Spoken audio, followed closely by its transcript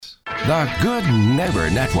The Good Neighbor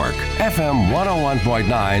Network, FM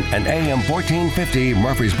 101.9 and AM 1450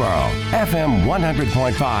 Murfreesboro, FM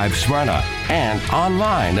 100.5 Smyrna, and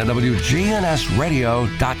online at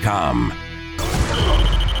WGNSradio.com.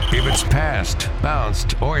 If it's passed,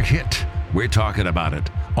 bounced, or hit, we're talking about it.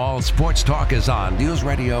 All Sports Talk is on News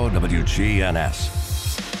Radio WGNS.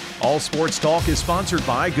 All Sports Talk is sponsored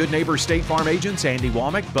by Good Neighbor State Farm agents Andy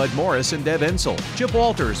Womack, Bud Morris, and Deb Ensel. Chip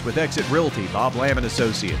Walters with Exit Realty, Bob Lamb and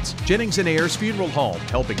Associates. Jennings and Ayers Funeral Home,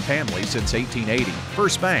 helping families since 1880.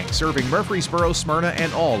 First Bank, serving Murfreesboro, Smyrna,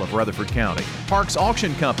 and all of Rutherford County. Parks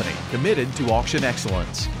Auction Company, committed to auction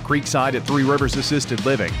excellence. Creekside at Three Rivers Assisted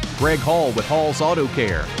Living. Greg Hall with Hall's Auto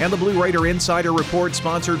Care. And the Blue Raider Insider Report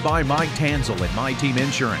sponsored by Mike Tanzel at My Team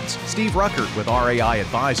Insurance. Steve Ruckert with RAI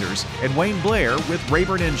Advisors. And Wayne Blair with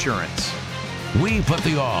Rayburn Insurance. We put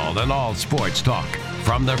the all in all sports talk.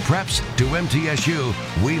 From the Preps to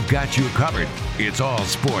MTSU, we've got you covered. It's All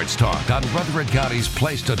Sports Talk on Rutherford County's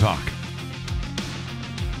Place to Talk.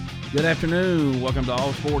 Good afternoon. Welcome to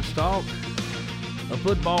All Sports Talk. A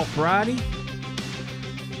football Friday.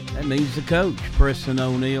 That means the coach, Preston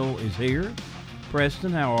O'Neill, is here.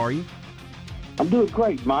 Preston, how are you? I'm doing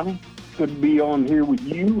great, Monty. Good to be on here with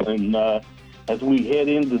you. And as we head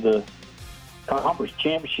into the conference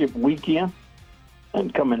championship weekend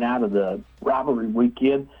and coming out of the rivalry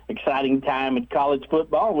weekend, exciting time in college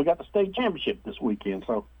football. We got the state championship this weekend,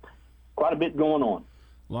 so quite a bit going on.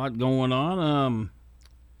 A lot going on.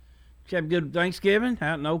 Did you have a good Thanksgiving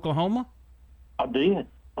out in Oklahoma? I did.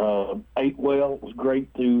 Ate well. It was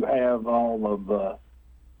great to have all of the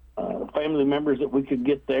family members that we could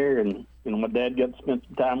get there, and my dad got to spend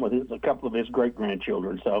some time with a couple of his great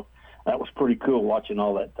grandchildren. So that was pretty cool watching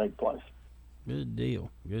all that take place. Good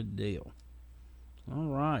deal. Good deal. All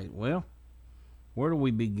right. Well, where do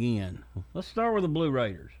we begin? Let's start with the Blue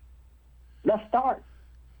Raiders. Let's start.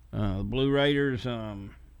 The Blue Raiders,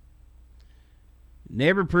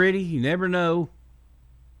 never pretty. You never know.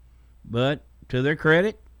 But to their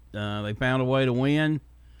credit, they found a way to win.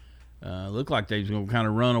 Looked like they was going to kind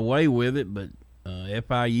of run away with it, but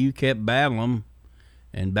FIU kept battling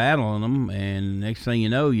them. And next thing you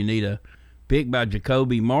know, you need a pick by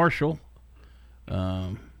Jacoby Marshall.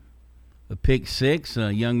 A pick six,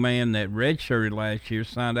 a young man that redshirted last year,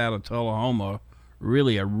 signed out of Tullahoma,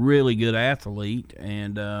 really a really good athlete,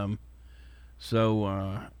 and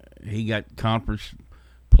so he got conference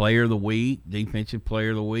player of the week, defensive player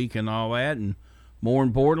of the week, and all that. And more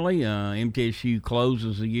importantly, MTSU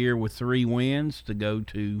closes the year with 3 wins to go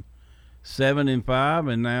to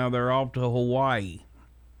 7-5, and now they're off to Hawaii.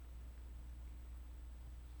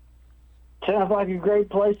 Sounds like a great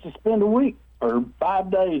place to spend a week. Or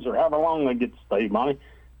 5 days, or however long they get to stay, Monty.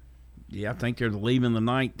 Yeah, I think they're leaving the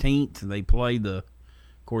 19th. They play of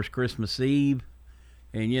course, Christmas Eve,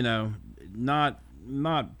 and not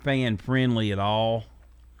fan friendly at all,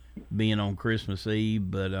 being on Christmas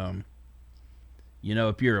Eve. But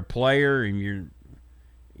if you're a player and you're,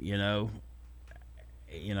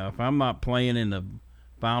 if I'm not playing in the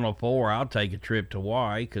Final Four, I'll take a trip to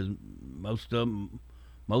Hawaii because most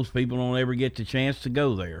people don't ever get the chance to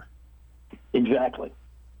go there. Exactly.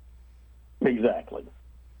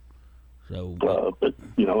 So, but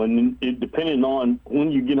and it depending on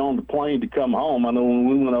when you get on the plane to come home. I know when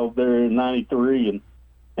we went over there in '93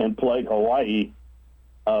 and played Hawaii,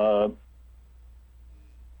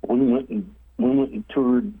 we went and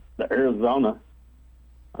toured the Arizona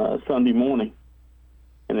Sunday morning,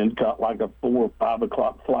 and then caught like a 4 or 5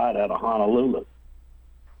 o'clock flight out of Honolulu.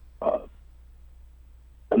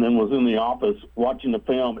 And then was in the office watching the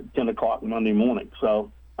film at 10 o'clock Monday morning.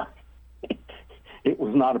 So it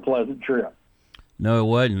was not a pleasant trip. No, it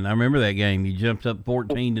wasn't. I remember that game. You jumped up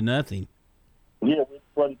 14-0. Yeah, it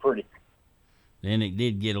wasn't pretty. Then it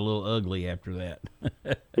did get a little ugly after that.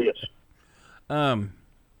 Yes.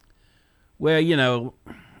 Well,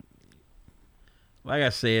 like I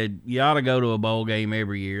said, you ought to go to a bowl game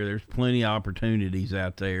every year. There's plenty of opportunities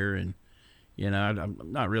out there, and I'm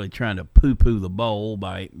not really trying to poo-poo the bowl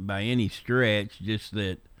by any stretch, just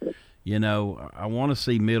that, I want to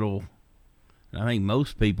see Middle, and I think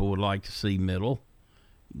most people would like to see Middle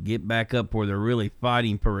get back up where they're really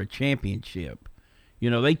fighting for a championship.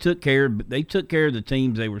 They took care of the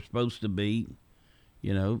teams they were supposed to beat.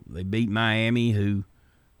 They beat Miami, who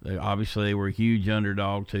obviously they were a huge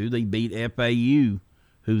underdog to. They beat FAU,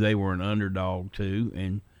 who they were an underdog to,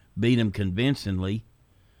 and beat them convincingly.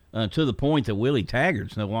 To the point that Willie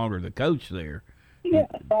Taggart's no longer the coach there. Yeah,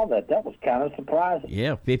 I saw that. That was kind of surprising.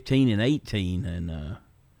 Yeah, 15-18, and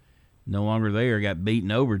no longer there. Got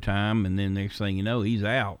beaten overtime, and then next thing you know, he's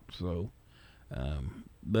out. So,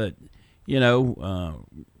 but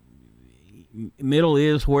Middle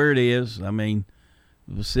is where it is. I mean,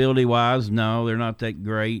 facility-wise, no, they're not that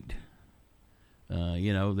great.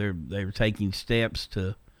 They're taking steps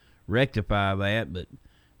to rectify that, but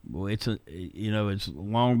it's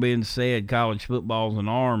long been said college football's an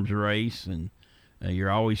arms race, and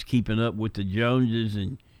you're always keeping up with the Joneses,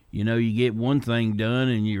 and you get one thing done,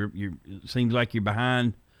 and it seems like you're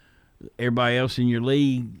behind everybody else in your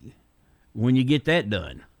league when you get that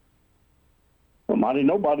done. Well, Monty,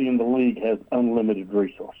 nobody in the league has unlimited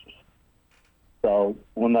resources. So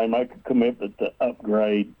when they make a commitment to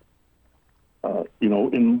upgrade,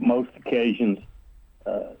 in most occasions,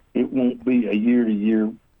 it won't be a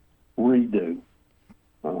year-to-year redo.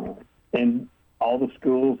 And all the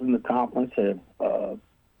schools in the conference have,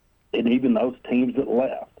 and even those teams that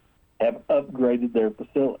left, have upgraded their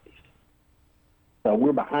facilities. So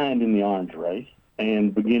we're behind in the arms race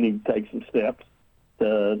and beginning to take some steps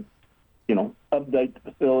to, update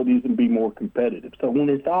the facilities and be more competitive. So when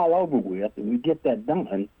it's all over with and we get that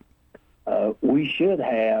done, we should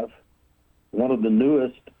have one of the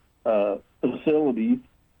newest facilities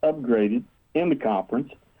upgraded in the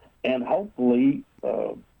conference, and hopefully,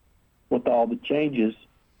 with all the changes,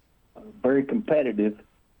 very competitive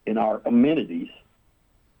in our amenities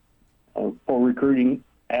for recruiting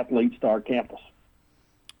athletes to our campus.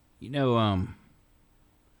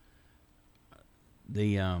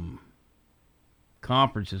 The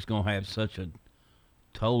conference is going to have such a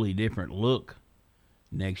totally different look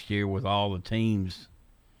next year with all the teams,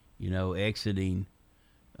 exiting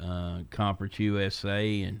Conference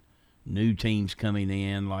USA and new teams coming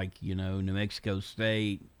in like, New Mexico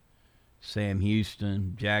State, Sam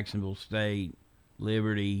Houston, Jacksonville State,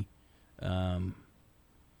 Liberty. I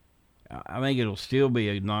think it'll still be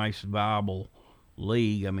a nice, viable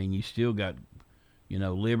league. I mean, you still got,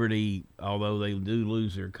 Liberty, although they do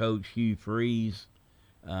lose their coach, Hugh Freeze.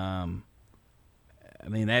 That's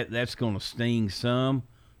going to sting some.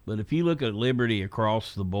 But if you look at Liberty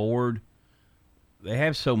across the board, they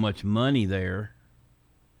have so much money there.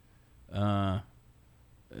 They're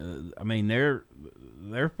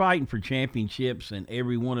fighting for championships in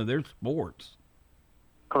every one of their sports.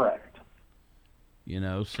 Correct.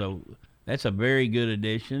 So that's a very good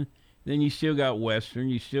addition. Then you still got Western,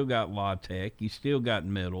 you still got La Tech, you still got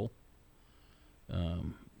Middle.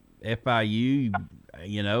 FIU,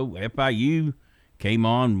 FIU came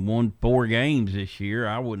on, won 4 games this year.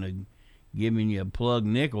 I wouldn't have given you a plug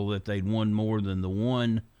nickel that they'd won more than the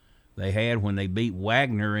one they had when they beat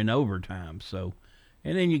Wagner in overtime. So,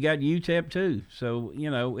 and then you got UTEP too. So,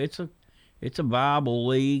 it's a viable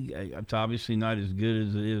league. It's obviously not as good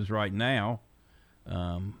as it is right now.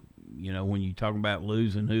 When you talk about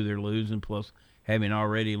losing who they're losing, plus having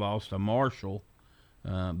already lost to Marshall,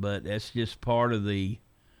 but that's just part of the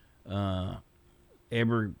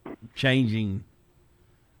ever-changing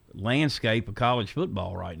landscape of college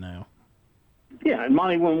football right now. Yeah, and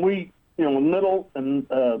Monty, when we, Middle and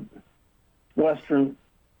Western,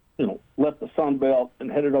 left the Sun Belt and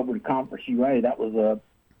headed over to Conference UA, that was a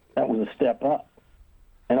step up.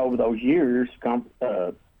 And over those years,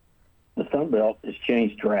 the Sun Belt has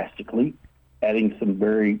changed drastically, adding some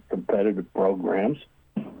very competitive programs,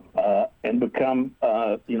 and become,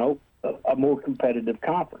 a more competitive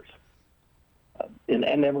conference.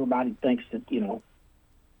 And everybody thinks that, the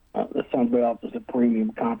Sun Belt is a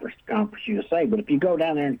premium conference to Conference USA. But if you go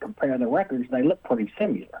down there and compare the records, they look pretty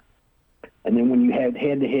similar. And then when you have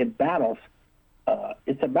head-to-head battles,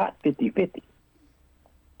 it's about 50-50.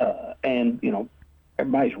 And,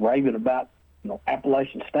 everybody's raving about,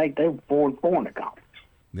 Appalachian State. They were 4-4 in the conference.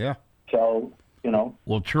 Yeah. So,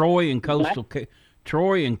 Well, Troy and Coastal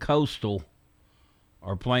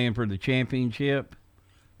are playing for the championship,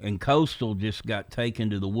 and Coastal just got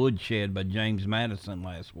taken to the woodshed by James Madison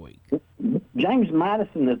last week. James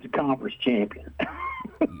Madison is the conference champion.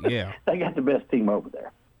 Yeah. They got the best team over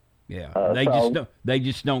there. Yeah. They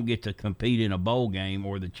just don't get to compete in a bowl game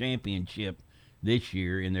or the championship this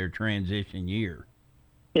year in their transition year.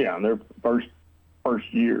 Yeah, in their first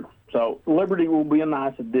year. So Liberty will be a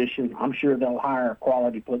nice addition. I'm sure they'll hire a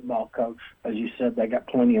quality football coach. As you said, they got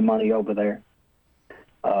plenty of money over there.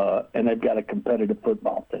 And they've got a competitive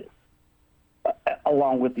football team,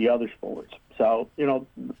 along with the other sports. So,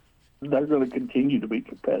 they're going to continue to be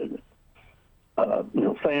competitive.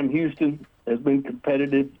 Sam Houston has been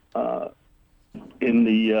competitive in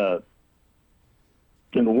the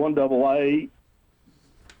 1AA.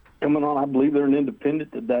 Coming on, I believe they're an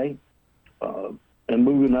independent today, and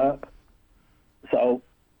moving up. So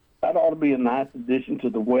that ought to be a nice addition to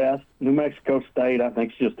the West. New Mexico State, I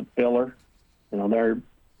think, is just a filler.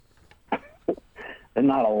 there's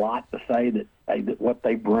not a lot to say that what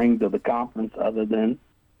they bring to the conference other than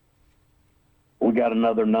we got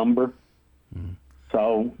another number.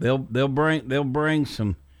 So they'll bring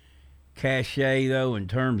some cachet though in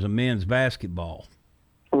terms of men's basketball.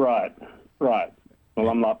 Right. Well,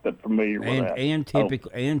 I'm not that familiar with that.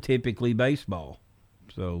 And typically baseball.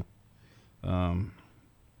 So,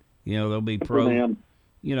 there'll be pros.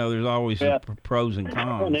 There's always pros and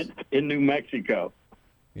cons. In New Mexico.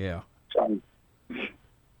 Yeah. So,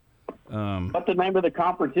 but the name of the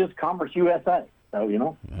conference is Conference USA. So,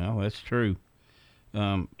 Well, that's true.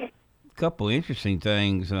 Couple interesting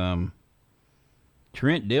things. Trent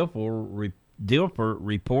Dilfer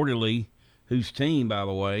reportedly, whose team, by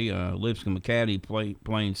the way, Lipscomb Academy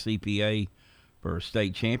playing CPA for a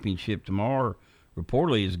state championship tomorrow,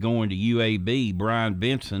 reportedly is going to UAB. Brian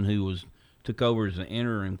Benson, who took over as the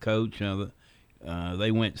interim coach,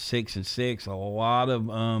 they went 6-6. A lot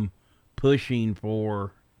of pushing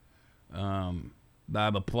for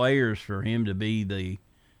by the players for him to be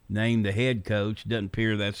named the head coach. Doesn't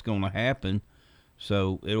appear that's going to happen.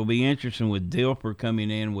 So it'll be interesting with Dilfer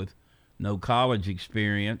coming in with no college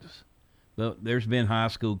experience. There's been high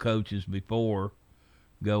school coaches before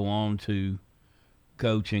go on to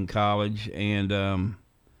coach in college, and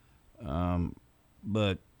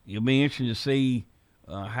but it'll be interesting to see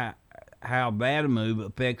how that move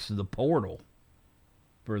affects the portal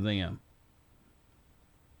for them.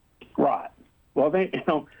 Right. Well,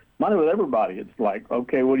 money with everybody. It's like,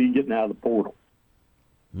 okay, what are you getting out of the portal?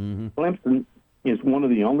 Mm-hmm. Clemson is one of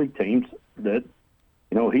the only teams that,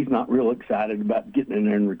 he's not real excited about getting in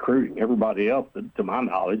there and recruiting. Everybody else, to my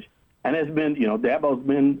knowledge, and has been, Dabo's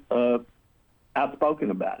been outspoken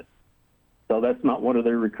about it. So that's not one of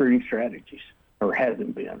their recruiting strategies, or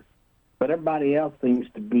hasn't been. But everybody else seems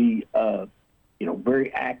to be,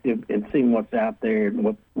 very active in seeing what's out there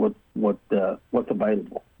and what's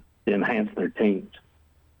available to enhance their teams.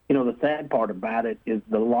 The sad part about it is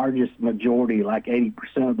the largest majority, like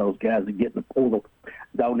 80% of those guys that get in the portal,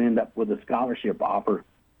 don't end up with a scholarship offer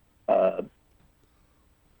to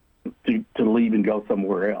leave and go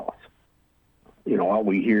somewhere else. All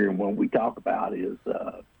we hear and what we talk about is,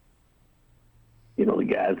 the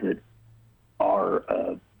guys that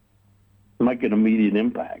are making immediate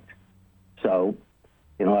impact. So,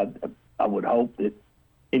 I would hope that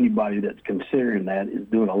anybody that's considering that is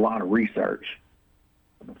doing a lot of research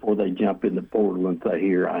before they jump in the portal and say,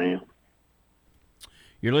 here I am.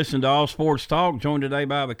 You're listening to All Sports Talk, joined today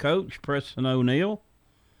by the coach, Preston O'Neill.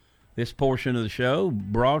 This portion of the show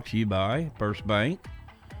brought to you by First Bank,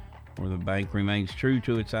 where the bank remains true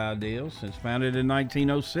to its ideals. Since founded in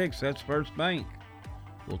 1906, that's First Bank.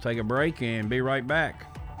 We'll take a break and be right back.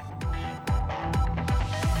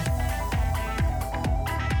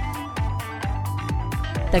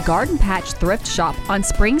 The Garden Patch Thrift Shop on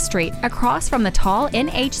Spring Street, across from the tall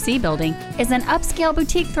NHC building, is an upscale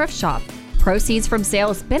boutique thrift shop. Proceeds from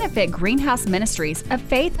sales benefit Greenhouse Ministries, a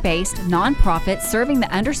faith-based nonprofit serving the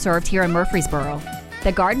underserved here in Murfreesboro.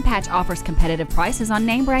 The Garden Patch offers competitive prices on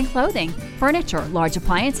name-brand clothing, furniture, large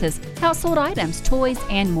appliances, household items, toys,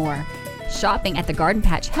 and more. Shopping at the Garden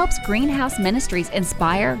Patch helps Greenhouse Ministries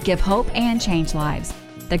inspire, give hope, and change lives.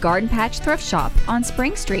 The Garden Patch Thrift Shop on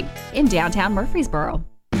Spring Street in downtown Murfreesboro.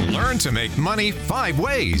 Learn to make money 5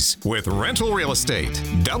 ways with rental real estate.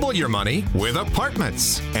 Double your money with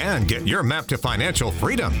apartments. And get your map to financial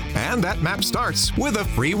freedom. And that map starts with a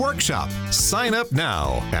free workshop. Sign up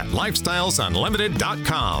now at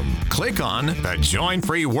lifestylesunlimited.com. Click on the Join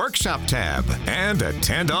Free Workshop tab and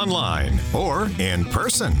attend online or in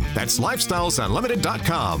person. That's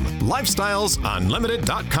lifestylesunlimited.com.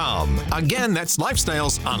 Lifestylesunlimited.com. Again, that's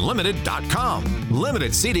lifestylesunlimited.com.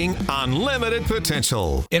 Limited seating, unlimited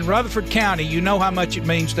potential. In Rutherford County, you know how much it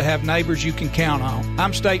means to have neighbors you can count on.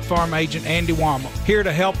 I'm State Farm Agent Andy Womack, here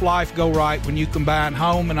to help life go right when you combine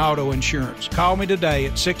home and auto insurance. Call me today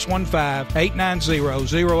at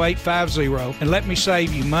 615-890-0850 and let me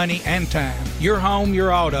save you money and time. Your home,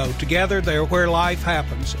 your auto, together they're where life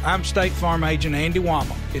happens. I'm State Farm Agent Andy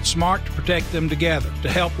Womack. It's smart to protect them together to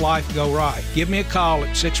help life go right. Give me a call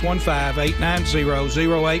at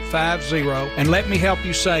 615-890-0850 and let me help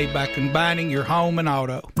you save by combining your home and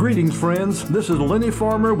auto. Greetings, friends. This is Lenny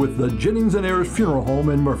Farmer with the Jennings & Ayers Funeral Home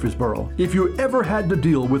in Murfreesboro. If you ever had to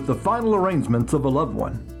deal with the final arrangements of a loved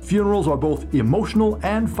one, funerals are both emotional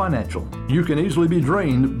and financial. You can easily be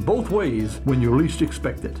drained both ways when you least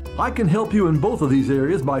expect it. I can help you in both of these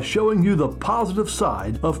areas by showing you the positive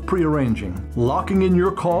side of pre-arranging. Locking in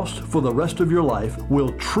your cost for the rest of your life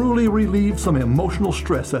will truly relieve some emotional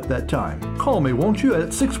stress at that time. Call me, won't you, at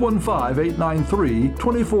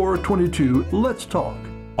 615-893-2422. Let's talk.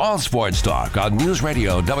 All Sports Talk on News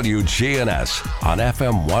Radio WGNS on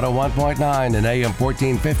FM 101.9 and AM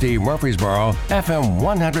 1450 Murfreesboro, FM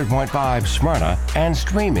 100.5 Smyrna, and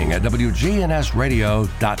streaming at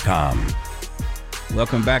WGNSradio.com.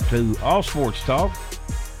 Welcome back to All Sports Talk.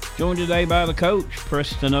 Joined today by the coach,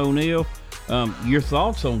 Preston O'Neill. Your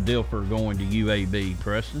thoughts on Dilfer going to UAB,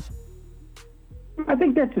 Preston? I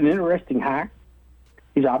think that's an interesting hire.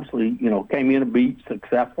 He's obviously, came in and be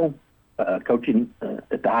successful coaching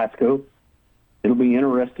at the high school. It'll be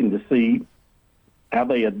interesting to see how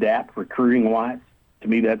they adapt recruiting-wise. To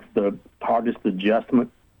me, that's the hardest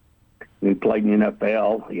adjustment. He played in the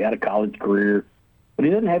NFL. He had a college career, but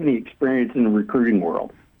he doesn't have any experience in the recruiting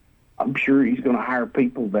world. I'm sure he's going to hire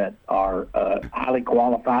people that are highly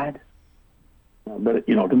qualified. But,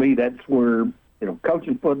 to me, that's where,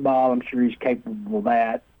 coaching football, I'm sure he's capable of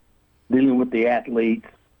that. Dealing with the athletes,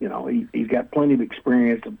 he's got plenty of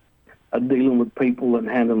experience of dealing with people and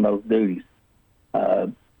handling those duties.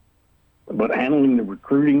 But handling the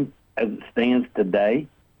recruiting as it stands today,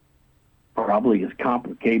 probably as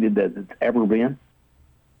complicated as it's ever been,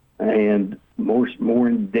 and more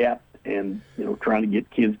in depth, and trying to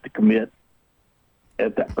get kids to commit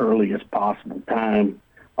at the earliest possible time,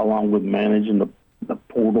 along with managing the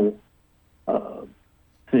portal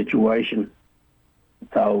situation.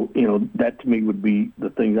 So that to me would be the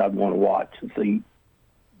things I'd want to watch and see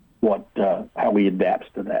how he adapts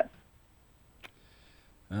to that.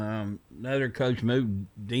 Another coach moved.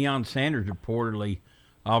 Deion Sanders reportedly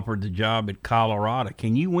offered the job at Colorado.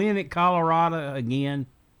 Can you win at Colorado again?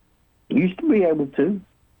 Used to be able to.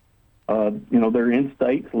 Their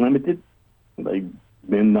in-state's limited. They've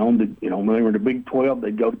been known to, when they were in the Big 12,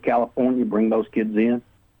 they'd go to California, bring those kids in.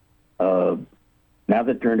 Now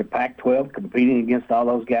that they're in the Pac-12 competing against all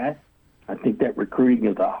those guys, I think that recruiting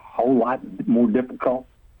is a whole lot more difficult.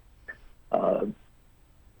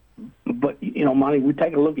 But, Monty, we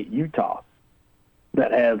take a look at Utah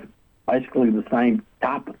that has basically the same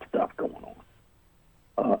type of stuff going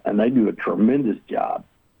on. And they do a tremendous job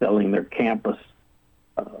selling their campus,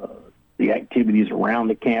 the activities around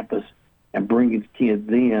the campus, and bringing kids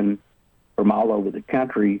in from all over the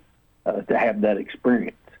country to have that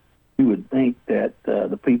experience. You would think that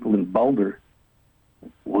the people in Boulder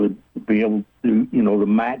would be able to, to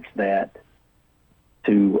match that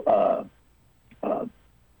to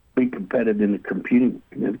be competitive in the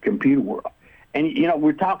computer world. And,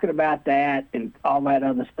 we're talking about that and all that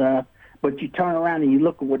other stuff, but you turn around and you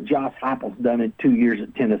look at what Josh Heupel's done in 2 years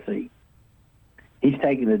at Tennessee. He's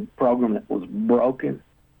taken a program that was broken,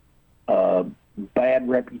 bad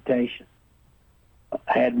reputation,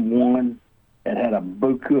 had won, and had a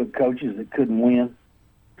buku of coaches that couldn't win,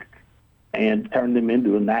 and turned them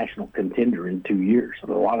into a national contender in 2 years.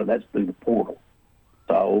 So a lot of that's through the portal.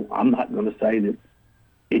 So I'm not going to say that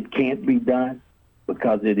it can't be done,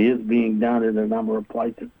 because it is being done in a number of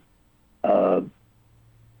places. But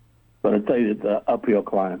I'd say it's an uphill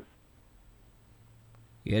climb.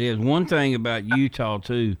 Yeah, it is. One thing about Utah,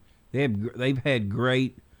 too, they've had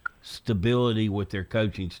great stability with their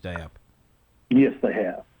coaching staff. Yes, they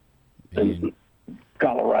have. And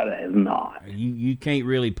Colorado has not. You can't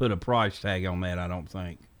really put a price tag on that, I don't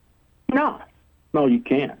think. No, you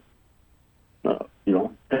can't.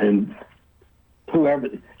 And whoever,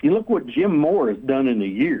 you look what Jim Moore has done in a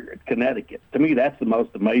year at Connecticut. To me, that's the most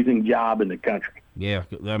amazing job in the country. Yeah,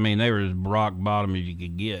 they were as rock bottom as you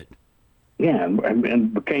could get. Yeah,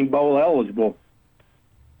 and became bowl eligible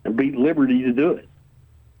and beat Liberty to do it,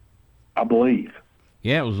 I believe.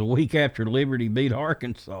 Yeah, it was a week after Liberty beat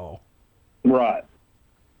Arkansas. Right.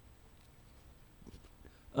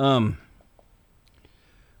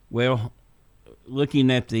 Well, looking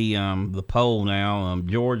at the poll now,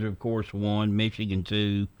 Georgia, of course, won, Michigan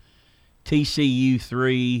 2, TCU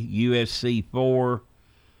 3, USC 4,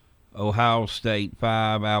 Ohio State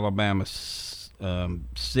 5, Alabama 6.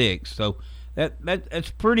 So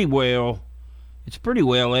that's pretty well. It's pretty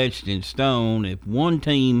well etched in stone. If one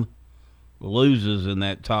team loses in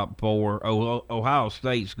that top four, Ohio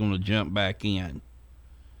State's going to jump back in.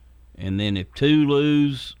 And then if two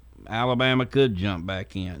lose, Alabama could jump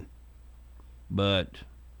back in. But,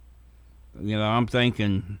 I'm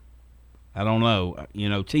thinking, I don't know.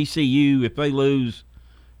 TCU, if they lose,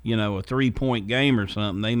 a 3-point game or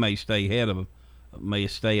something, they may stay ahead of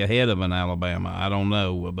an Alabama. I don't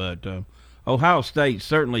know. But Ohio State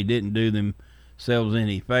certainly didn't do themselves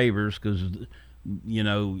any favors, because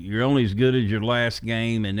you're only as good as your last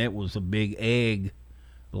game, and that was a big egg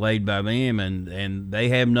laid by them, and they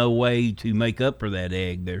have no way to make up for that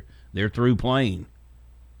egg. They're through playing.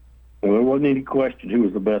 Well, there wasn't any question who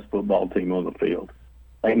was the best football team on the field.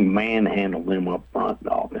 they manhandled them up front,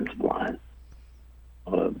 the offensive line.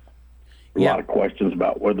 A lot of questions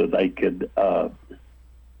about whether they could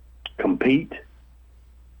compete,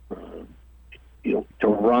 to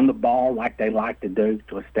run the ball like they like to do,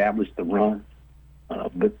 to establish the run.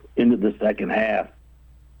 But into the second half,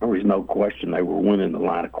 there was no question they were winning the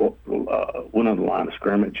line of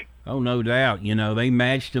scrimmage. Oh, no doubt. They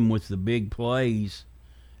matched them with the big plays,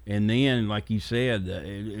 and then, like you said,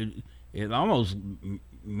 it almost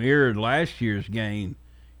mirrored last year's game.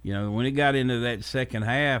 When it got into that second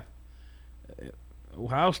half,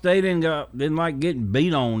 Ohio State didn't like getting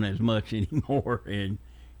beat on as much anymore. And,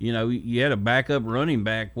 you had a backup running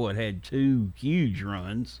back, had 2 huge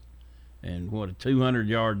runs and, a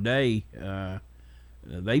 200-yard day.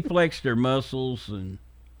 They flexed their muscles and,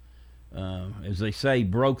 as they say,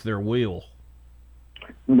 broke their will.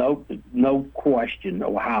 No question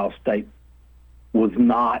Ohio State was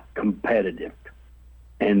not competitive,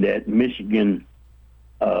 and that Michigan,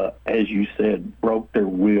 as you said, broke their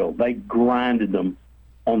will. They grinded them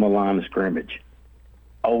on the line of scrimmage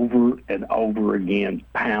over and over again,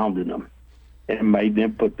 pounded them, and made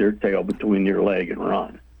them put their tail between their leg and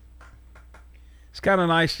run. It's kind of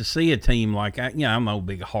nice to see a team like that. I'm no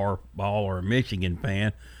big Harbaugh or a Michigan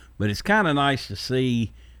fan, but it's kind of nice to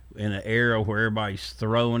see in an era where everybody's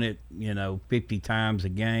throwing it, 50 times a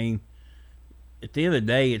game. At the end of the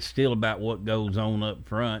day, it's still about what goes on up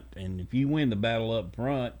front. And if you win the battle up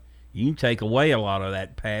front, you can take away a lot of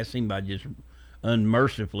that passing by just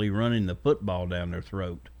unmercifully running the football down their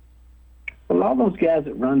throat. Well, all those guys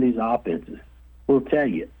that run these offenses will tell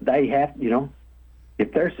you, they have,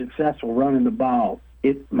 if they're successful running the ball,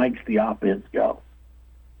 it makes the offense go.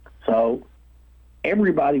 So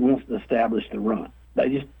everybody wants to establish the run.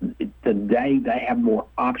 Today they have more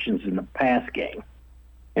options in the pass game,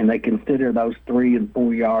 and they consider those 3 and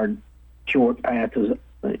 4 yard short passes,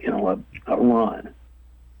 a run.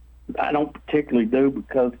 I don't particularly do,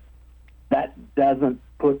 because that doesn't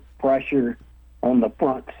put pressure on the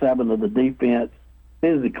front 7 of the defense,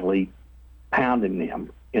 physically pounding them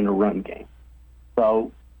in the run game.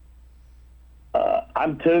 So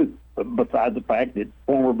I'm too, besides the fact that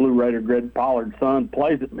former Blue Raider Greg Pollard's son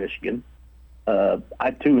plays at Michigan,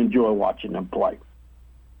 I too enjoy watching them play.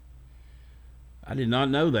 I did not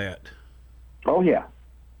know that. Oh, yeah.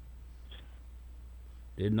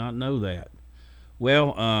 Did not know that.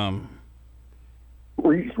 Well,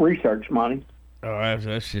 research money. Oh,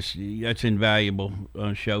 that's invaluable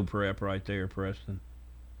show prep right there, Preston.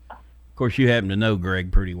 Of course, you happen to know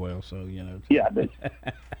Greg pretty well, so Yeah, I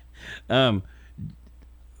do.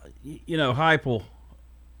 Heupel,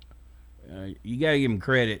 you got to give him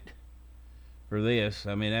credit for this.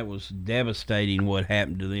 I mean, that was devastating what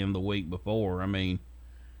happened to them the week before. I mean,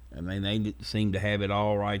 they seemed to have it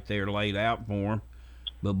all right there laid out for them.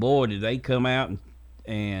 But boy, did they come out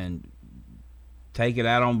and take it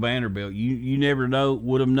out on Vanderbilt. You never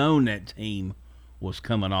would have known that team was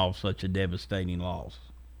coming off such a devastating loss.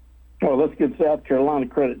 Well, let's give South Carolina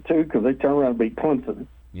credit too, because they turned around and beat Clemson.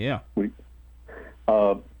 Yeah.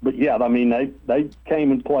 But yeah, I mean, they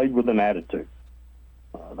came and played with an attitude.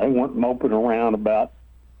 They weren't moping around about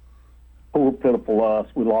poor, pitiful us.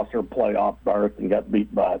 We lost our playoff berth and got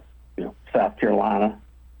beat by, South Carolina.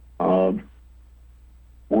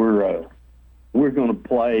 We're going to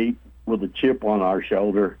play with a chip on our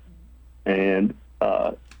shoulder and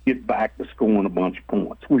get back to scoring a bunch of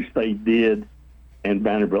points, which they did, and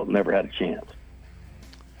Vanderbilt never had a chance.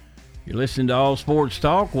 You're listening to All Sports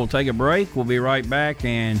Talk. We'll take a break. We'll be right back,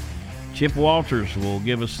 and Chip Walters will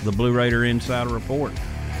give us the Blue Raider Insider Report.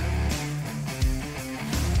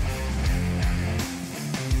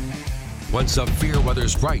 When severe weather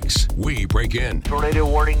strikes, we break in. Tornado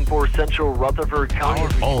warning for central Rutherford County.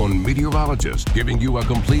 Our own meteorologist giving you a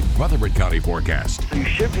complete Rutherford County forecast. So you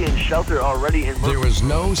should be in shelter already in There is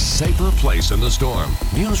no safer place in the storm.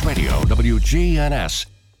 News Radio WGNS.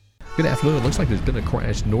 Good afternoon. It looks like there's been a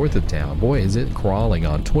crash north of town. Boy, is it crawling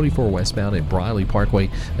on 24 westbound at Briley Parkway.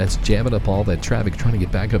 That's jamming up all that traffic, trying to get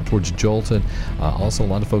back up towards Jolton. Also, a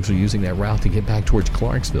lot of folks are using that route to get back towards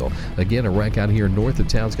Clarksville. Again, a wreck out here north of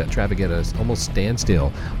town's got traffic at a almost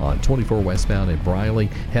standstill on 24 westbound at Briley.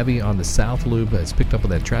 Heavy on the south loop. It's picked up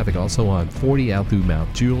with that traffic also on 40 out through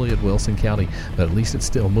Mount Juliet, Wilson County, but at least it's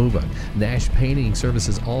still moving. Nash Painting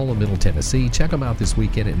services all of Middle Tennessee. Check them out this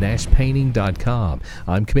weekend at nashpainting.com.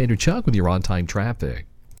 I'm Commander Chuck with your on-time traffic.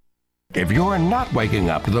 If you're not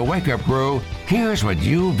waking up to the wake-up crew, here's what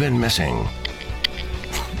you've been missing.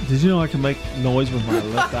 Did you know I can make noise with my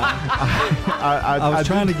left eye? I was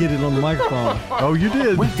trying to get it on the microphone. Oh, you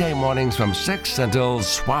did? Weekday mornings from 6 until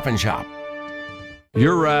Swap and Shop.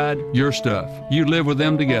 Your ride, your stuff. You live with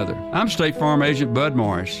them together. I'm State Farm Agent Bud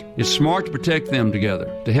Morris. It's smart to protect them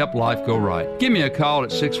together to help life go right. Give me a call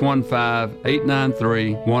at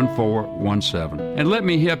 615-893-1417 and let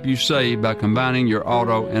me help you save by combining your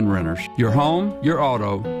auto and renters. Your home, your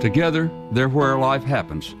auto, together, they're where life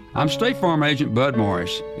happens. I'm State Farm Agent Bud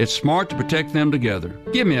Morris. It's smart to protect them together.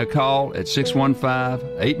 Give me a call at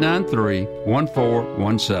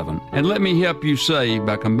 615-893-1417 and let me help you save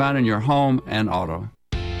by combining your home and auto.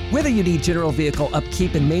 Whether you need general vehicle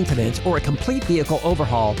upkeep and maintenance or a complete vehicle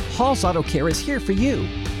overhaul, Hall's Auto Care is here for you.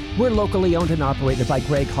 We're locally owned and operated by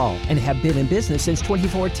Greg Hall and have been in business since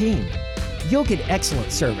 2014. You'll get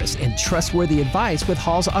excellent service and trustworthy advice with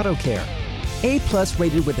Hall's Auto Care. A+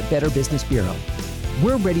 rated with the Better Business Bureau.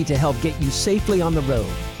 We're ready to help get you safely on the road.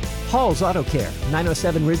 Hall's Auto Care,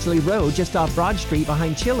 907 Ridgely Road, just off Broad Street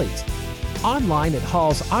behind Chili's. Online at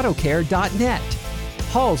hallsautocare.net.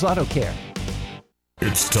 Hall's Auto Care.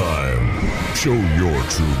 It's time. Show your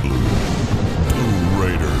true blue. Blue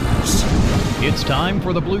Raiders. It's time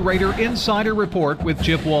for the Blue Raider Insider Report with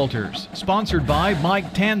Chip Walters, sponsored by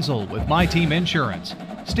Mike Tanzel with My Team Insurance,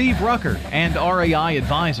 Steve Rucker and RAI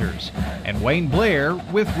Advisors, and Wayne Blair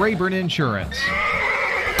with Rayburn Insurance.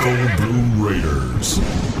 Go Blue Raiders.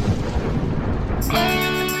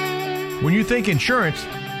 When you think insurance,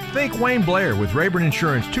 think Wayne Blair with Rayburn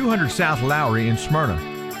Insurance, 200 South Lowry in Smyrna.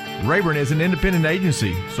 Rayburn is an independent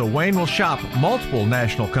agency, so Wayne will shop multiple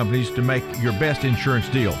national companies to make your best insurance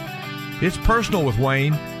deal. It's personal with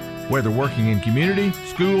Wayne, whether working in community,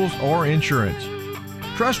 schools, or insurance.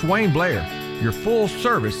 Trust Wayne Blair, your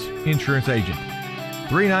full-service insurance agent.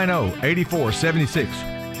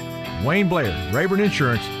 390-8476. Wayne Blair, Rayburn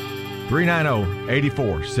Insurance,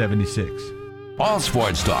 390-8476. All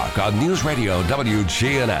Sports Talk on News Radio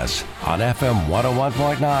WGNS on FM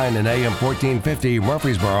 101.9 and AM 1450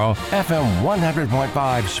 Murfreesboro, FM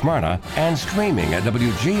 100.5 Smyrna, and streaming at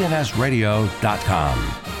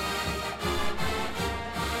WGNSradio.com.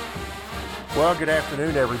 Well, good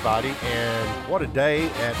afternoon, everybody, and what a day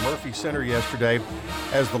at Murphy Center yesterday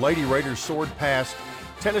as the Lady Raiders soared past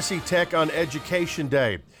Tennessee Tech on Education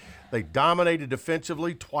Day. They dominated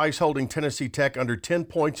defensively, twice holding Tennessee Tech under 10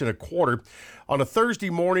 points in a quarter on a Thursday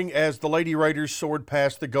morning as the Lady Raiders soared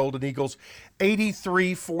past the Golden Eagles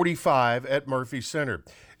 83-45 at Murphy Center.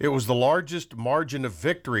 It was the largest margin of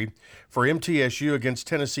victory for MTSU against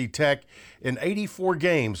Tennessee Tech in 84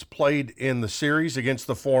 games played in the series against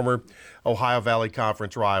the former Ohio Valley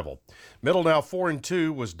Conference rival. Middle, now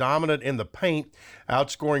 4-2, was dominant in the paint,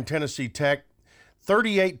 outscoring Tennessee Tech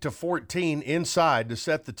 38-14 inside to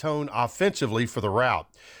set the tone offensively for the rout.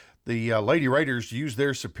 The Lady Raiders used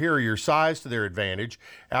their superior size to their advantage,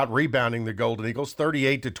 out-rebounding the Golden Eagles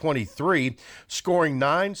 38-23, scoring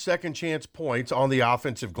 9 second-chance points on the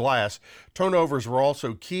offensive glass. Turnovers were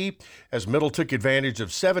also key, as Middle took advantage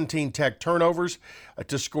of 17 Tech turnovers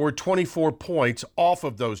to score 24 points off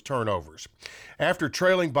of those turnovers. After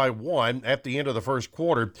trailing by 1 at the end of the first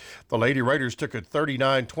quarter, the Lady Raiders took a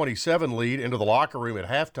 39-27 lead into the locker room at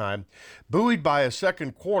halftime, buoyed by a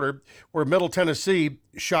second quarter where Middle Tennessee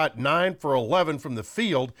shot 9 for 11 from the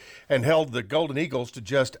field and held the Golden Eagles to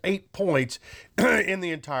just 8 points in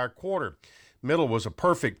the entire quarter. Middle was a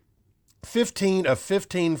perfect 15 of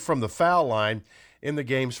 15 from the foul line in the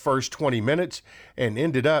game's first 20 minutes and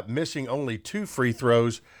ended up missing only 2 free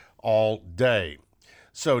throws all day.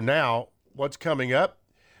 So now, what's coming up?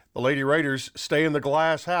 The Lady Raiders stay in the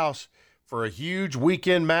Glass House for a huge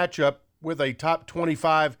weekend matchup with a top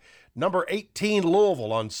 25 number 18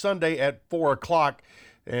 Louisville on Sunday at 4 o'clock.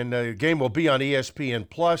 And the game will be on ESPN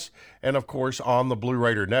Plus and, of course, on the Blue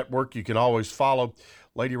Raider Network. You can always follow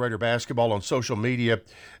Lady Raider basketball on social media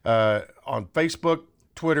on Facebook,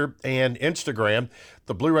 Twitter, and Instagram.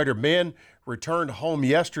 The Blue Raider men returned home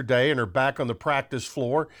yesterday and are back on the practice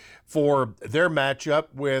floor for their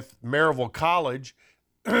matchup with Maryville College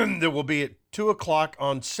that will be at 2 o'clock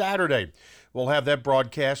on Saturday. We'll have that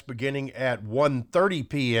broadcast beginning at 1:30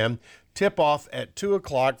 p.m., tip-off at 2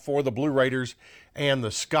 o'clock for the Blue Raiders and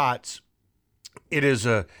the Scots. It is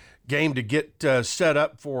a game to get set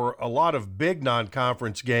up for a lot of big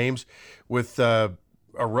non-conference games with a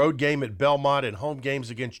road game at Belmont and home games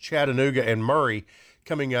against Chattanooga and Murray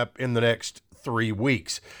coming up in the next 3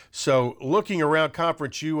 weeks. So looking around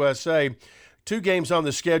Conference USA, 2 games on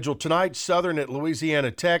the schedule tonight: Southern at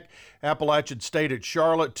Louisiana Tech, Appalachian State at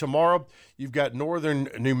Charlotte. Tomorrow, you've got Northern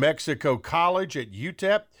New Mexico College at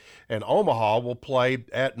UTEP, and Omaha will play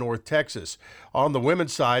at North Texas. On the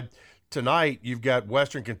women's side, tonight, you've got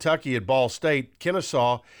Western Kentucky at Ball State,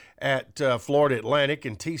 Kennesaw at Florida Atlantic,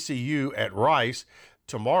 and TCU at Rice.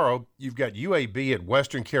 tomorrow, you've got UAB at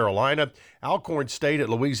Western Carolina, Alcorn State at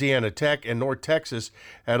Louisiana Tech, and North Texas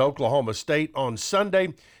at Oklahoma State. On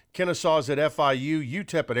Sunday, Kennesaw's at FIU,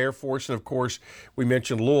 UTEP at Air Force, and, of course, we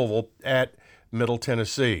mentioned Louisville at Middle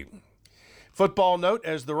Tennessee. Football note,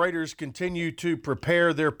 as the Raiders continue to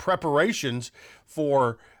prepare their preparations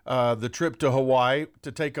for the trip to Hawaii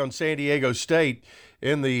to take on San Diego State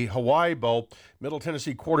in the Hawaii Bowl, Middle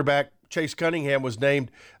Tennessee quarterback Chase Cunningham was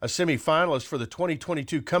named a semifinalist for the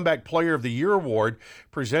 2022 Comeback Player of the Year award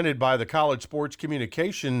presented by the College Sports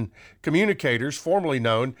Communicators, formerly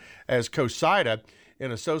known as COSIDA,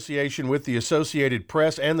 in association with the Associated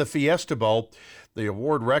Press and the Fiesta Bowl. The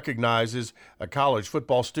award recognizes a college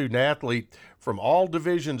football student-athlete from all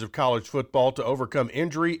divisions of college football to overcome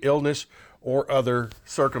injury, illness, or other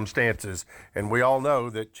circumstances. And we all know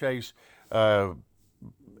that Chase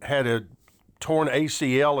had a torn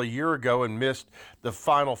ACL a year ago and missed the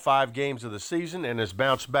final 5 games of the season and has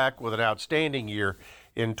bounced back with an outstanding year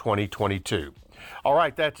in 2022. All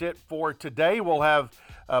right, that's it for today. We'll have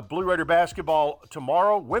Blue Raider basketball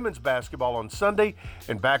tomorrow, women's basketball on Sunday,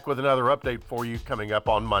 and back with another update for you coming up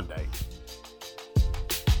on Monday.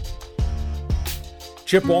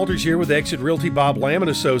 Chip Walters here with Exit Realty Bob Lamb &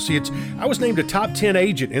 Associates. I was named a top 10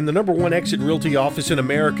 agent in the #1 Exit Realty office in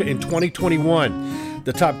America in 2021.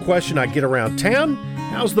 The top question I get around town,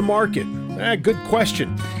 how's the market? Good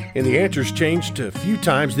question. And the answer's changed a few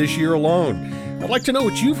times this year alone. I'd like to know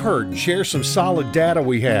what you've heard and share some solid data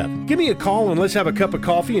we have. Give me a call and let's have a cup of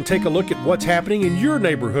coffee and take a look at what's happening in your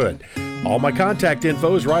neighborhood. All my contact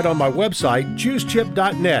info is right on my website,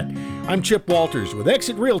 choosechip.net. I'm Chip Walters with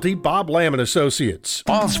Exit Realty Bob Lamb & Associates.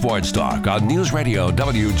 All Sports Talk on News Radio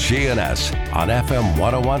WGNS on FM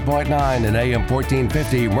 101.9 and AM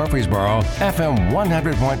 1450 Murfreesboro, FM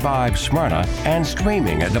 100.5 Smyrna, and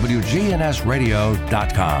streaming at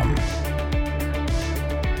WGNSradio.com.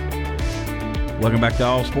 Welcome back to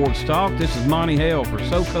All Sports Talk. This is Monty Hale for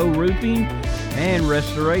SoCo Roofing and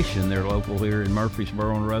Restoration. They're local here in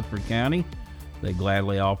Murfreesboro and Rutherford County. They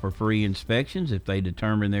gladly offer free inspections. If they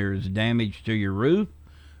determine there is damage to your roof,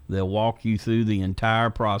 they'll walk you through the entire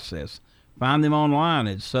process. Find them online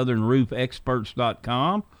at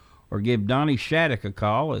southernroofexperts.com or give Donnie Shattuck a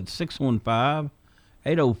call at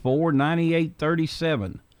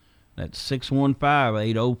 615-804-9837. That's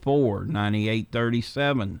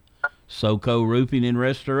 615-804-9837. SoCo Roofing and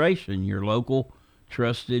Restoration, your local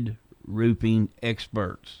trusted roofing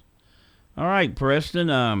experts. All right, Preston.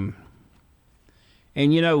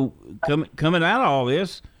 And you know, coming out of all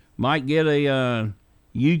this, might get a UT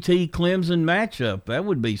Clemson matchup. That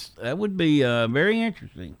would be very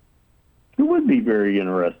interesting. It would be very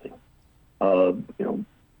interesting. You know,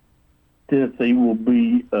 Tennessee will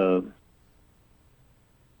be.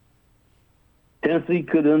 Tennessee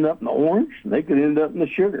could end up in the orange. They could end up in the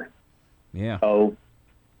sugar. Yeah. So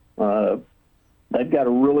they've got a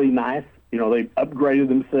really nice, you know, they've upgraded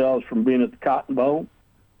themselves from being at the Cotton Bowl,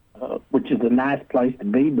 which is a nice place to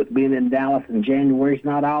be, but being in Dallas in January is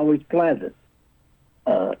not always pleasant,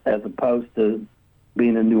 as opposed to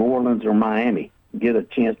being in New Orleans or Miami. Get a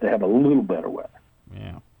chance to have a little better weather.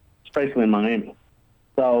 Yeah. Especially in Miami.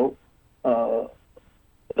 So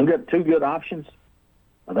they've got 2 good options.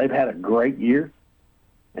 They've had a great year,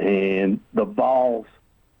 and the balls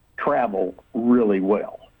travel really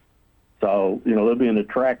well. So, you know, they'll be an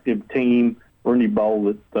attractive team for any bowl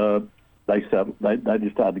that they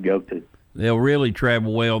decide to go to. They'll really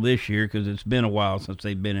travel well this year because it's been a while since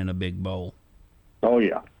they've been in a big bowl. Oh,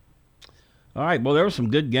 yeah. All right, well, there were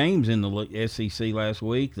some good games in the SEC last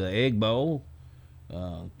week. The Egg Bowl,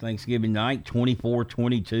 Thanksgiving night,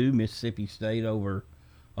 24-22, Mississippi State over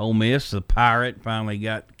Ole Miss. The Pirate finally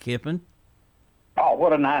got Kiffin. Oh,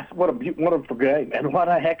 what a beautiful game, and what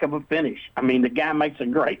a heck of a finish. I mean, the guy makes a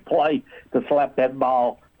great play to slap that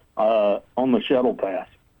ball on the shuttle pass.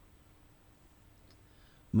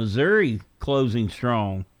 Missouri closing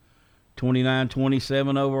strong,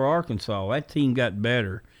 29-27 over Arkansas. That team got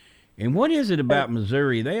better. And what is it about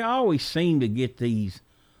Missouri? They always seem to get these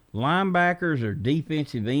linebackers or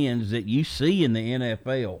defensive ends that you see in the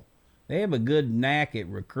NFL. They have a good knack at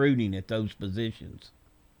recruiting at those positions.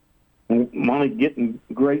 Money, getting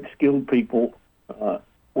great skilled people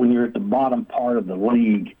when you're at the bottom part of the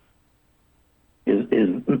league is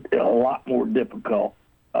a lot more difficult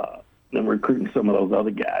than recruiting some of those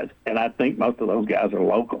other guys. And I think most of those guys are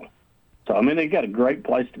local. So, I mean, they got a great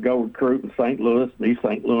place to go recruit in St. Louis, East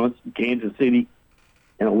St. Louis, Kansas City,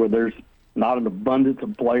 you know, where there's not an abundance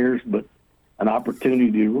of players, but an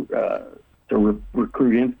opportunity to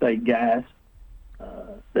recruit in-state guys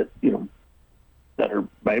that, you know, that are,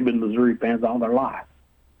 they've been Missouri fans all their life.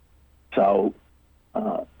 So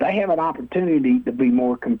they have an opportunity to be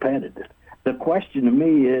more competitive. The question to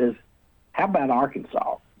me is, how about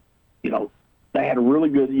Arkansas? They had a really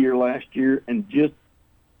good year last year and just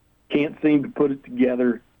can't seem to put it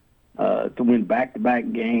together to win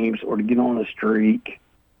back-to-back games or to get on a streak.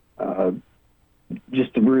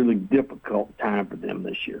 Just a really difficult time for them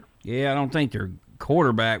this year. Yeah, I don't think their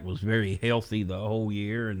quarterback was very healthy the whole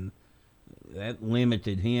year, and that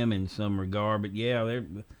limited him in some regard. But, yeah,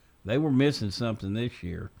 they were missing something this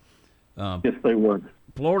year. Yes, they were.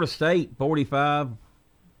 Florida State, 45.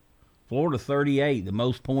 Florida, 38, the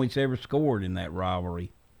most points ever scored in that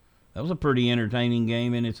rivalry. That was a pretty entertaining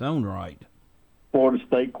game in its own right. Florida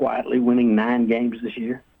State quietly winning 9 games this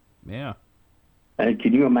year. Yeah. And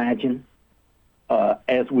can you imagine,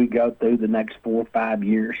 as we go through the next 4 or 5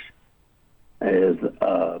 years, as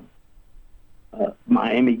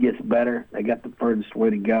Miami gets better, they got the furthest way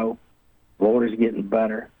to go. Florida's getting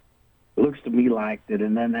better. It looks to me like that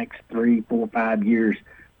in the next 3, 4, 5 years,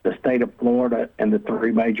 the state of Florida and the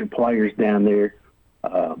 3 major players down there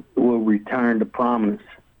will return to prominence,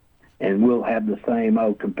 and we'll have the same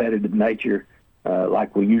old competitive nature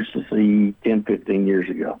like we used to see 10, 15 years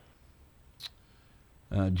ago.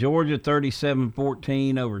 Georgia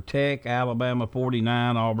 37-14 over Tech. Alabama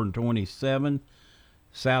 49, Auburn 27.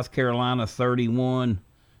 South Carolina 31,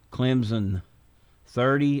 Clemson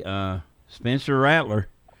 30. Spencer Rattler,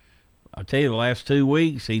 I tell you, the last 2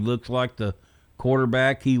 weeks he looks like the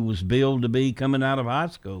quarterback he was billed to be coming out of high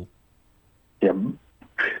school. Yeah,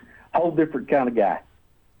 whole different kind of guy.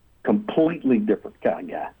 Completely different kind of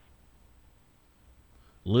guy.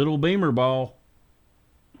 Little Beamer ball.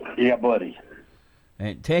 Yeah, buddy.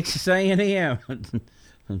 And Texas A&M,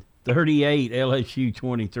 38, LSU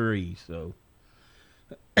 23. So,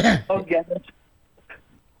 okay.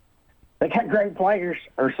 They got great players,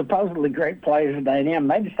 or supposedly great players at A&M.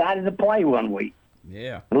 They decided to play one week.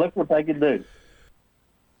 Yeah. And look what they could do.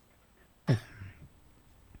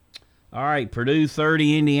 All right, Purdue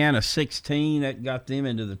 30, Indiana 16. That got them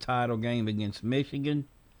into the title game against Michigan.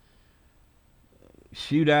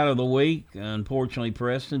 Shootout of the week, unfortunately,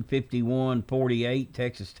 Preston, 51-48,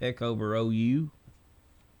 Texas Tech over OU.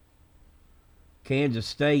 Kansas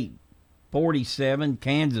State 47,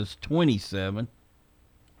 Kansas 27.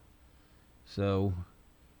 So,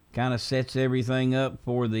 kind of sets everything up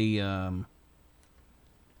for the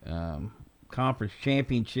conference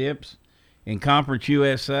championships. In Conference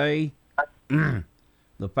USA,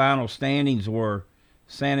 the final standings were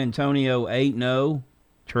San Antonio 8-0,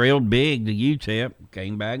 trailed big to UTEP,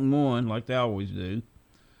 came back and won like they always do.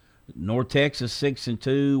 North Texas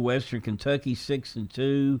 6-2, Western Kentucky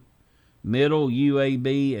 6-2, Middle,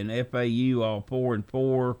 UAB, and FAU all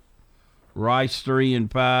 4-4. Rice 3-5,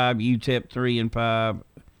 UTEP 3-5,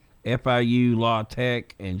 FIU, La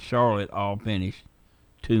Tech, and Charlotte all finished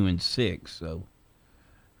 2-6. So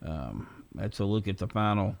that's a look at the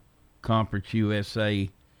final Conference USA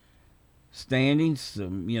standings.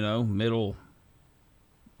 Middle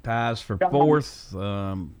ties for 4th.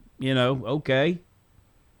 Okay,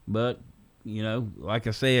 but like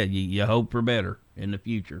I said, you hope for better in the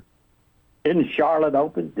future. Isn't Charlotte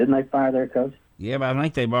open? Didn't they fire their coach? Yeah, but I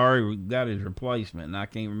think they've already got his replacement, and I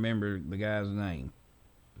can't remember the guy's name.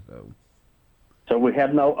 So we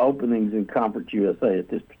have no openings in Conference USA at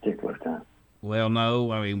this particular time. Well,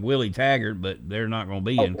 no, I mean Willie Taggart, but they're not going to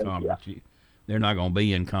be in Conference. Yeah. They're not going to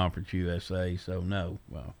be in Conference USA, so no.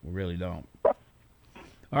 Well, we really don't. All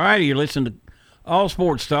righty, you're listening to All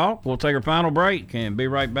Sports Talk. We'll take our final break and be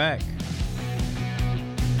right back.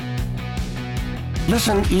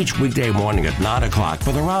 Listen each weekday morning at 9 o'clock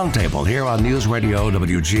for the Roundtable here on News Radio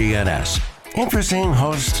WGNS. Interesting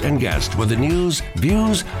hosts and guests with the news,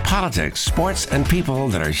 views, politics, sports, and people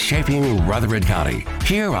that are shaping Rutherford County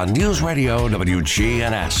here on News Radio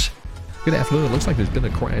WGNS. Good afternoon. It looks like there's been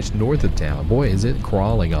a crash north of town. Boy, is it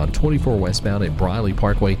crawling on 24 westbound at Briley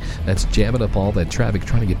Parkway. That's jamming up all that traffic,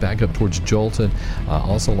 trying to get back up towards Jolton.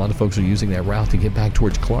 Also, a lot of folks are using that route to get back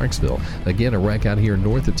towards Clarksville. Again, a wreck out here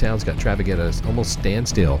north of town's got traffic at a almost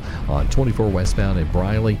standstill on 24 westbound at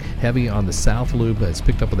Briley. Heavy on the south loop has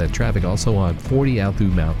picked up with that traffic. Also on 40 out through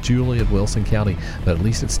Mount Juliet, Wilson County, but at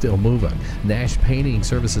least it's still moving. Nash Painting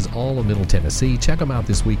services all of Middle Tennessee. Check them out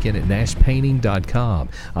this weekend at nashpainting.com.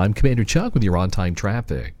 I'm Commander Chuck with your on-time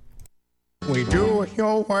traffic. We do it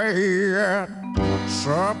your way at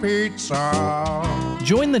Sir Pizza.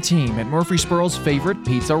 Join the team at Murfreesboro's favorite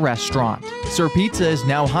pizza restaurant. Sir Pizza is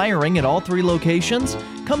now hiring at all 3 locations.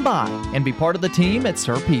 Come by and be part of the team at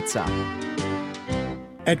Sir Pizza.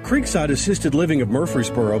 At Creekside Assisted Living of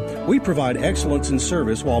Murfreesboro, we provide excellence in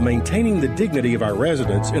service while maintaining the dignity of our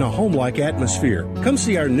residents in a home-like atmosphere. Come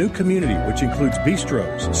see our new community, which includes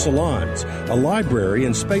bistros, salons, a library,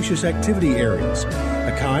 and spacious activity areas.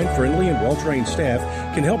 A kind, friendly, and well-trained staff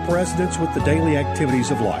can help residents with the daily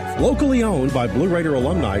activities of life. Locally owned by Blue Raider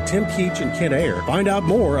alumni Tim Keach and Ken Ayer. Find out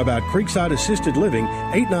more about Creekside Assisted Living,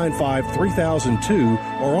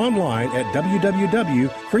 895-3002, or online at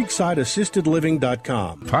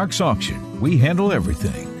www.creeksideassistedliving.com. Parks Auction. We handle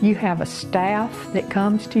everything. You have a staff that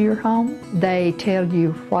comes to your home. They tell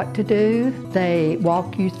you what to do. They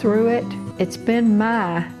walk you through it. It's been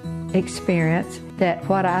my experience that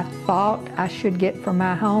what I thought I should get for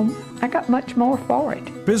my home, I got much more for it.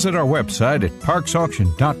 Visit our website at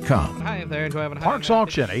parksauction.com. Hi there, Parks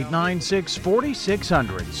Auction,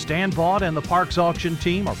 896-4600. Stan Vaught and the Parks Auction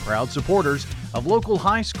team are proud supporters of local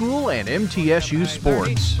high school and MTSU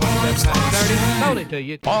sports.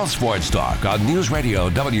 All sports talk on News Radio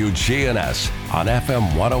WGNS on FM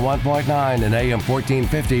 101.9 and AM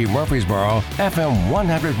 1450 Murfreesboro, FM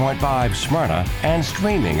 100.5 Smyrna, and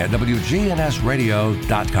streaming at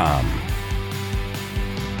WGNSradio.com.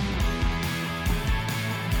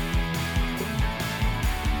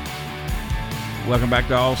 Welcome back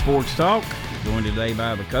to All Sports Talk. Joined today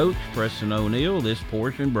by the coach, Preston O'Neill. This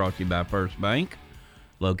portion brought to you by First Bank.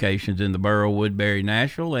 Locations in the borough, Woodbury,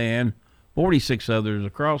 Nashville, and 46 others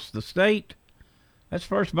across the state. That's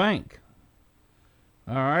First Bank.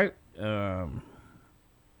 All right.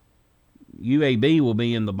 UAB will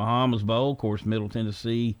be in the Bahamas Bowl. Of course, Middle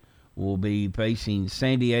Tennessee will be facing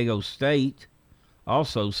San Diego State,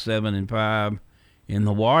 also 7-5 in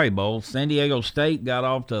the Hawaii Bowl. San Diego State got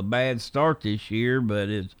off to a bad start this year, but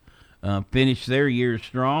it's finished their year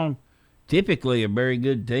strong. Typically a very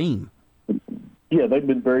good team. Yeah, they've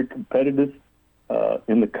been very competitive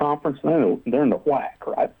in the conference. They're in the WAC,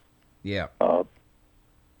 right? Yeah.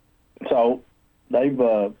 So they've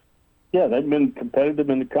been competitive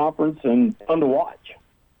in the conference and fun to watch.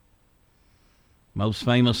 Most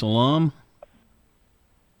famous alum?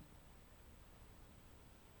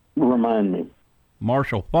 Remind me.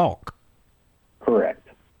 Marshall Faulk. Correct.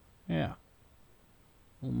 Yeah.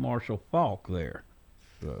 Marshall Faulk there.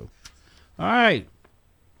 So, all right.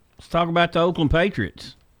 Let's talk about the Oakland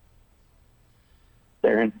Patriots.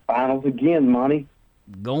 They're in finals again, Monty.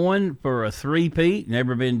 Going for a three-peat.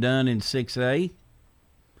 Never been done in 6A.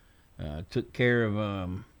 Took care of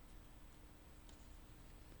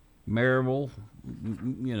Maryville,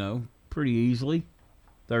 pretty easily.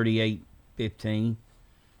 38-15.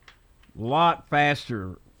 A lot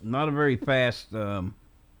faster. Not a very fast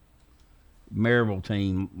Maryville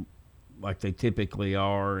team like they typically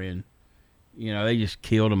are, and they just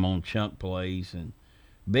killed them on chunk plays. And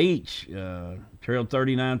Beach trailed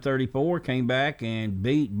 39-34, came back and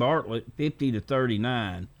beat Bartlett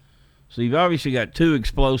 50-39. So you've obviously got two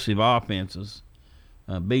explosive offenses.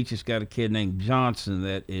 Beach has got a kid named Johnson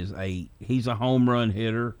that is he's a home run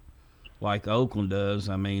hitter like Oakland does.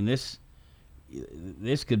 I mean, this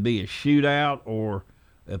could be a shootout, or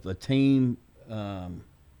if a team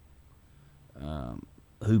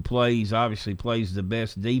who plays the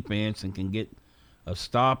best defense and can get a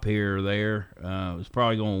stop here or there is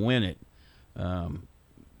probably going to win it. I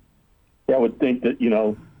would think that,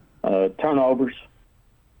 turnovers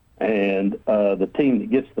and the team that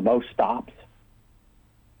gets the most stops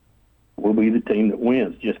will be the team that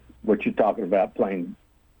wins. Just what you're talking about, playing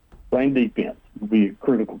defense will be a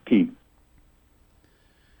critical key.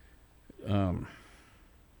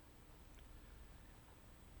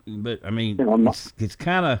 But I mean, it's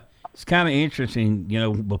kind of interesting.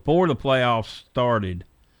 Before the playoffs started,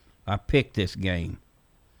 I picked this game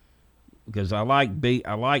because I like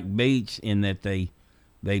Beach in that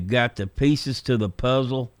they've got the pieces to the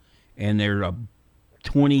puzzle, and there are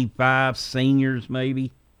 25 seniors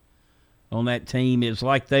maybe on that team. It's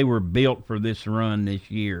like they were built for this run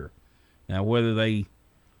this year. Now, whether they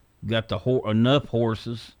got enough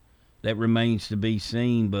horses, that remains to be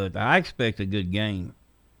seen, but I expect a good game.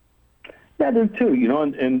 Yeah, I do too,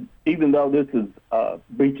 and even though this is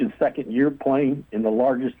Beach's second year playing in the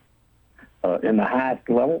largest, in the highest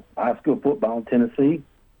level, high school football in Tennessee,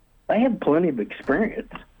 they have plenty of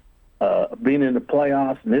experience being in the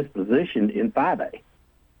playoffs in this position in 5A.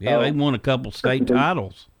 Yeah, they won a couple state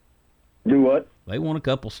titles. Do what? They won a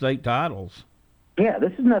couple state titles. Yeah,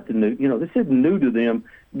 this is nothing new. This isn't new to them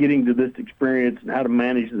getting to this experience and how to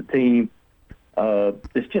manage the team.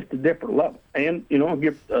 It's just a different level. And,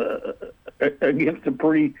 against a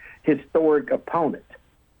pretty historic opponent.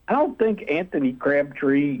 I don't think Anthony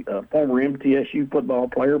Crabtree, former MTSU football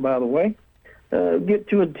player, by the way, get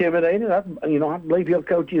too intimidated. I believe he'll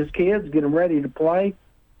coach his kids, get them ready to play,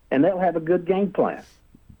 and they'll have a good game plan.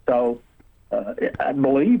 So I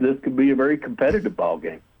believe this could be a very competitive ball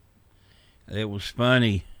game. It was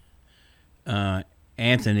funny.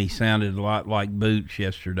 Anthony sounded a lot like Boots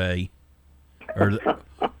yesterday,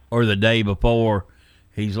 or the day before.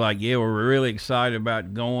 He's like, yeah, we're really excited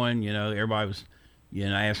about going. Everybody was,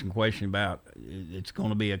 asking questions about it's going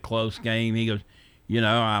to be a close game. He goes,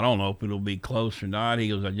 I don't know if it'll be close or not. He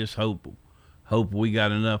goes, I just hope we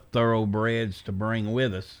got enough thoroughbreds to bring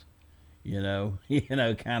with us. Kind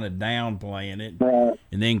of downplaying it. Right.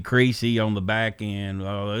 And then Creasy on the back end.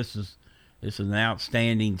 Oh, this is an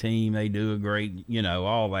outstanding team. They do a great,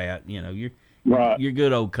 all that. Your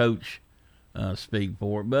good old coach speak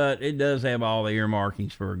for it. But it does have all the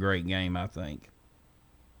earmarkings for a great game, I think.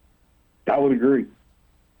 I would agree.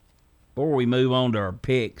 Before we move on to our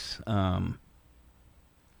picks,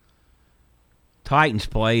 Titans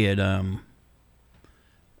play at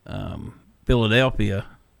Philadelphia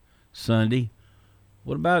Sunday.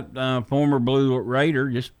 What about former Blue Raider,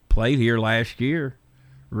 just played here last year,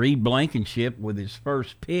 Reed Blankenship with his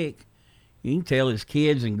first pick? You can tell his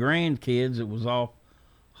kids and grandkids it was off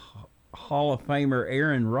Hall of Famer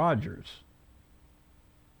Aaron Rodgers.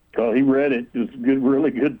 Well, he read it. It was a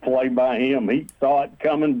really good play by him. He saw it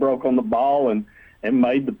coming, broke on the ball, and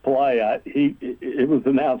made the play. It was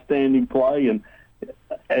an outstanding play, and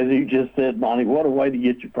as you just said, Monty, what a way to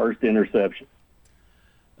get your first interception.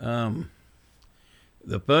 The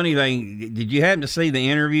funny thing, did you happen to see the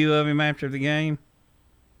interview of him after the game?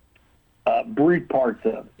 Brief parts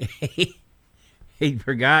of it. He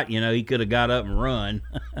forgot, he could have got up and run.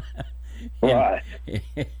 Right.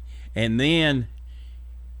 And then,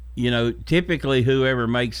 typically whoever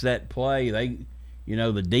makes that play, they,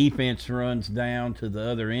 the defense runs down to the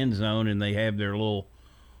other end zone and they have their little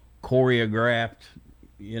choreographed,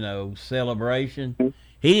 celebration.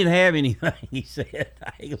 He didn't have anything, he said.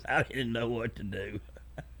 I didn't know what to do.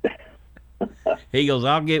 He goes,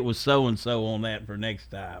 I'll get with so-and-so on that for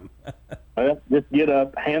next time. Well, just get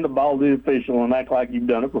up, hand the ball to the official, and act like you've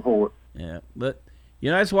done it before. Yeah, but,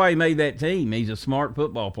 that's why he made that team. He's a smart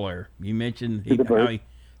football player. You mentioned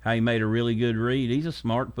how he made a really good read. He's a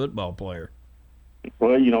smart football player.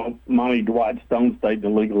 Well, Monty Dwight Stone stayed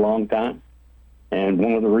in the league a long time. And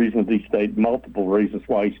one of the reasons he stayed, multiple reasons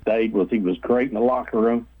why he stayed, was he was great in the locker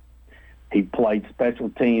room. He played special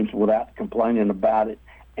teams without complaining about it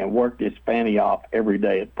and worked his fanny off every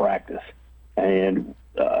day at practice. And,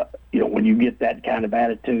 when you get that kind of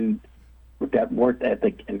attitude with that work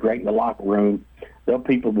ethic and great in the locker room, those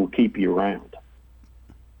people will keep you around.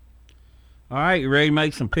 All right, you ready to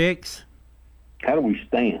make some picks? How do we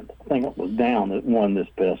stand? I think it was down at 1 this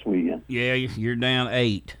past weekend. Yeah, you're down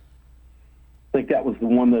 8. I think that was the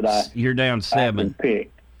one that You're down 7.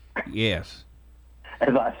 Picked. Yes.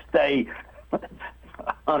 As I stay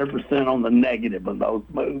 100% on the negative of those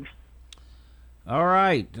moves. All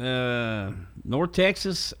right. North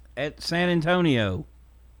Texas at San Antonio.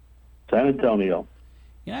 San Antonio.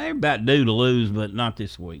 Yeah, they're about due to lose, but not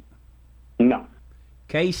this week. No.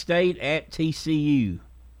 K-State at TCU.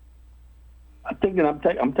 I'm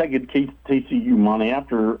taking TCU money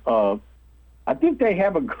after. I think they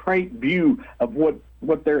have a great view of what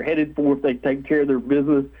they're headed for if they take care of their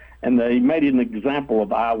business, and they made an example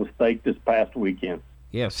of Iowa State this past weekend.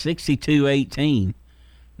 Yeah, 62-18.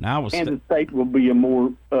 Kansas State will be a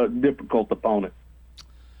more difficult opponent.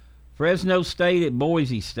 Fresno State at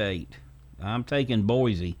Boise State. I'm taking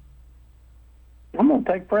Boise. I'm going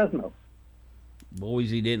to take Fresno.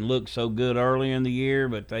 Boise didn't look so good early in the year,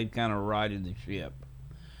 but they've kind of righted the ship.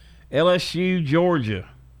 LSU, Georgia.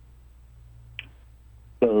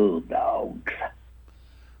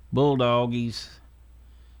 Bulldogies.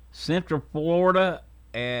 Central Florida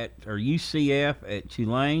or UCF at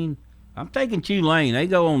Tulane. I'm taking Tulane. They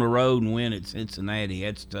go on the road and win at Cincinnati.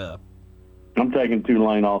 That's tough. I'm taking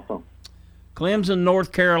Tulane also. Clemson,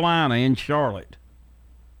 North Carolina in Charlotte.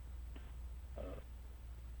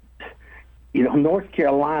 North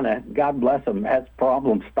Carolina, God bless them, has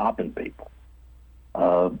problems stopping people.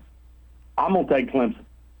 I'm going to take Clemson,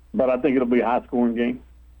 but I think it'll be a high-scoring game.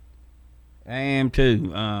 I am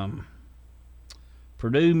too.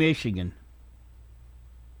 Purdue, Michigan.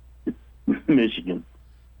 Michigan.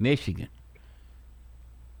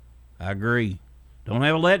 I agree. Don't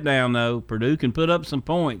have a letdown, though. Purdue can put up some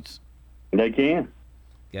points. They can.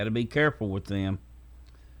 Got to be careful with them.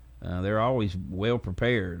 They're always well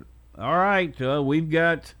prepared. All right, we've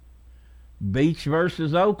got Beach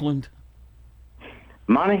versus Oakland.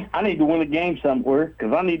 Monty, I need to win a game somewhere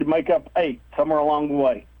because I need to make up 8 somewhere along the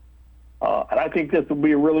way. And I think this will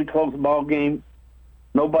be a really close ball game.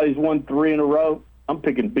 Nobody's won 3 in a row. I'm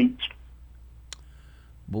picking Beach.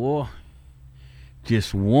 Boy,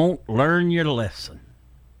 just won't learn your lesson.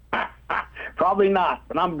 Probably not,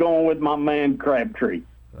 but I'm going with my man Crabtree.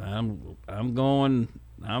 I'm going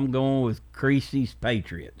with Creasy's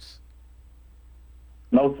Patriots.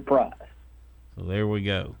 No surprise. So there we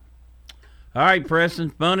go. All right, Preston,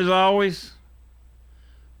 fun as always.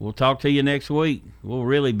 We'll talk to you next week. We'll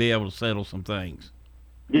really be able to settle some things.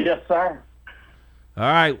 Yes, sir. All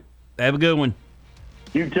right, have a good one.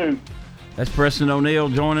 You too. That's Preston O'Neill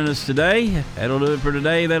joining us today. That'll do it for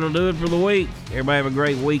today. That'll do it for the week. Everybody have a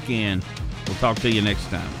great weekend. We'll talk to you next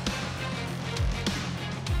time.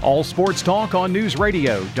 All Sports Talk on News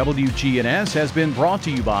Radio WGNS has been brought to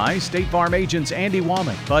you by State Farm agents Andy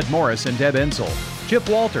Womack, Bud Morris, and Deb Ensel. Chip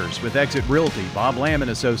Walters with Exit Realty, Bob Lamb &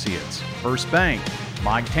 Associates. First Bank,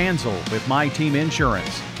 Mike Tanzel with My Team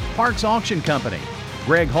Insurance. Parks Auction Company,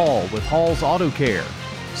 Greg Hall with Hall's Auto Care.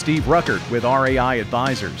 Steve Ruckert with RAI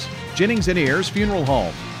Advisors. Jennings & Ayers Funeral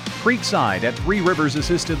Home. Creekside at Three Rivers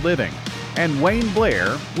Assisted Living. And Wayne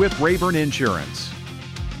Blair with Rayburn Insurance.